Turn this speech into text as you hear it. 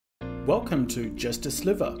Welcome to Just a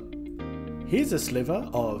Sliver. Here's a sliver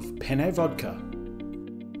of Penne Vodka.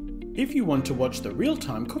 If you want to watch the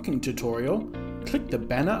real-time cooking tutorial, click the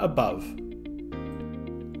banner above.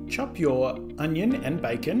 Chop your onion and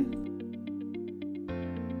bacon.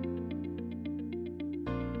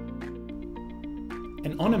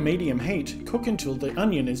 And on a medium heat, cook until the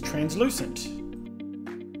onion is translucent.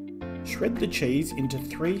 Shred the cheese into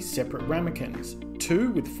 3 separate ramekins,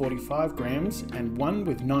 2 with 45 grams and 1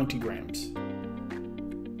 with 90 grams.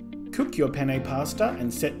 Cook your penne pasta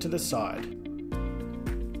and set to the side.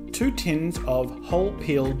 2 tins of whole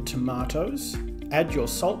peeled tomatoes. Add your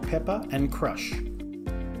salt, pepper and crush.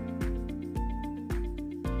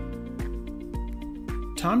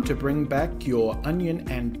 Time to bring back your onion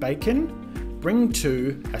and bacon. Bring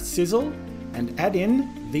to a sizzle and add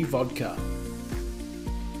in the vodka.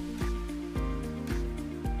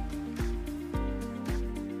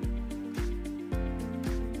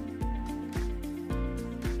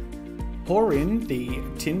 Pour in the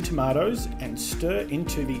tinned tomatoes and stir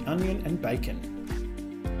into the onion and bacon.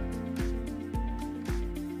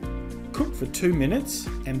 Cook for 2 minutes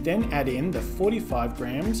and then add in the 45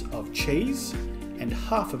 grams of cheese and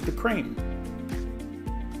half of the cream.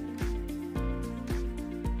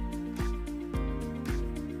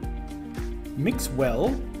 Mix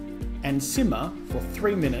well and simmer for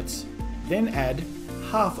 3 minutes, then add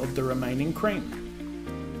half of the remaining cream.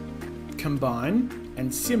 Combine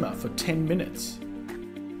and simmer for 10 minutes.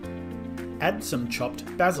 Add some chopped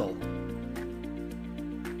basil.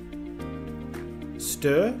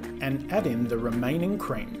 Stir and add in the remaining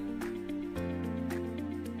cream.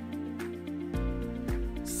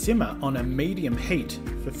 Simmer on a medium heat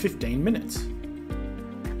for 15 minutes.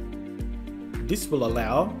 This will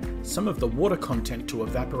allow some of the water content to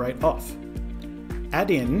evaporate off. Add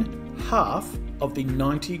in half of the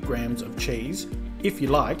 90 grams of cheese. If you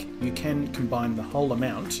like, you can combine the whole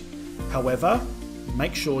amount. However,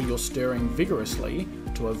 make sure you're stirring vigorously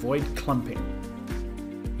to avoid clumping.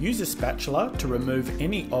 Use a spatula to remove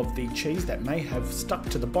any of the cheese that may have stuck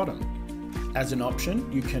to the bottom. As an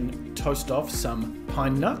option, you can toast off some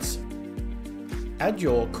pine nuts. Add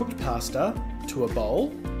your cooked pasta to a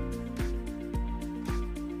bowl.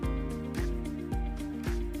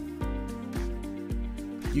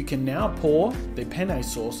 You can now pour the penne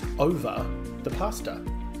sauce over the pasta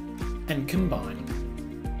and combine.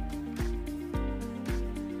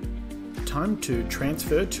 Time to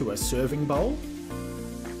transfer to a serving bowl.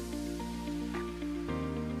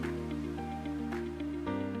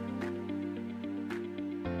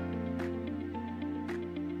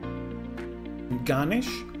 And garnish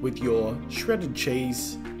with your shredded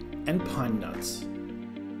cheese and pine nuts.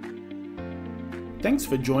 Thanks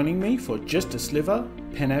for joining me for Just a Sliver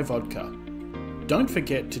Penne Vodka. Don't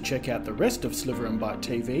forget to check out the rest of Sliver and Bite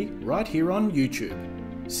TV right here on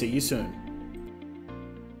YouTube. See you soon.